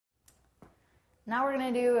Now we're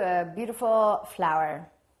going to do a beautiful flower,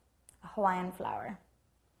 a Hawaiian flower.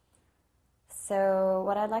 So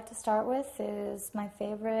what I'd like to start with is my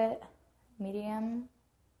favorite medium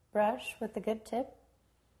brush with a good tip.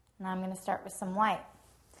 And I'm going to start with some white.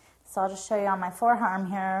 So I'll just show you on my forearm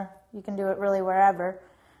here. You can do it really wherever.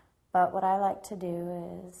 But what I like to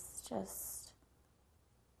do is just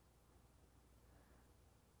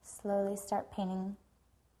slowly start painting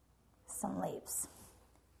some leaves.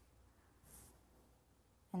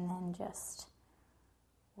 And then just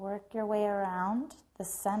work your way around the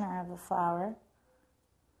center of the flower.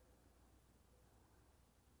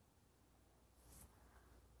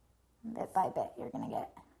 Bit by bit, you're going to get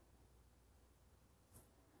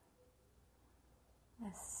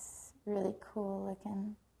this really cool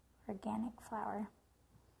looking organic flower.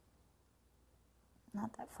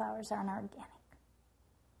 Not that flowers aren't organic.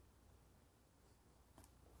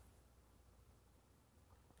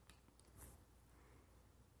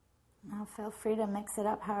 Now feel free to mix it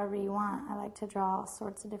up however you want. I like to draw all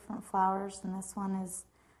sorts of different flowers, and this one is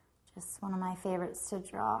just one of my favorites to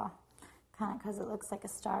draw. Kind of because it looks like a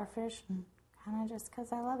starfish, and kind of just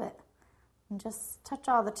because I love it. And just touch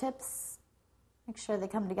all the tips, make sure they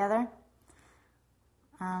come together.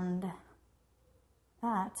 And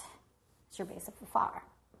that is your base of the flower.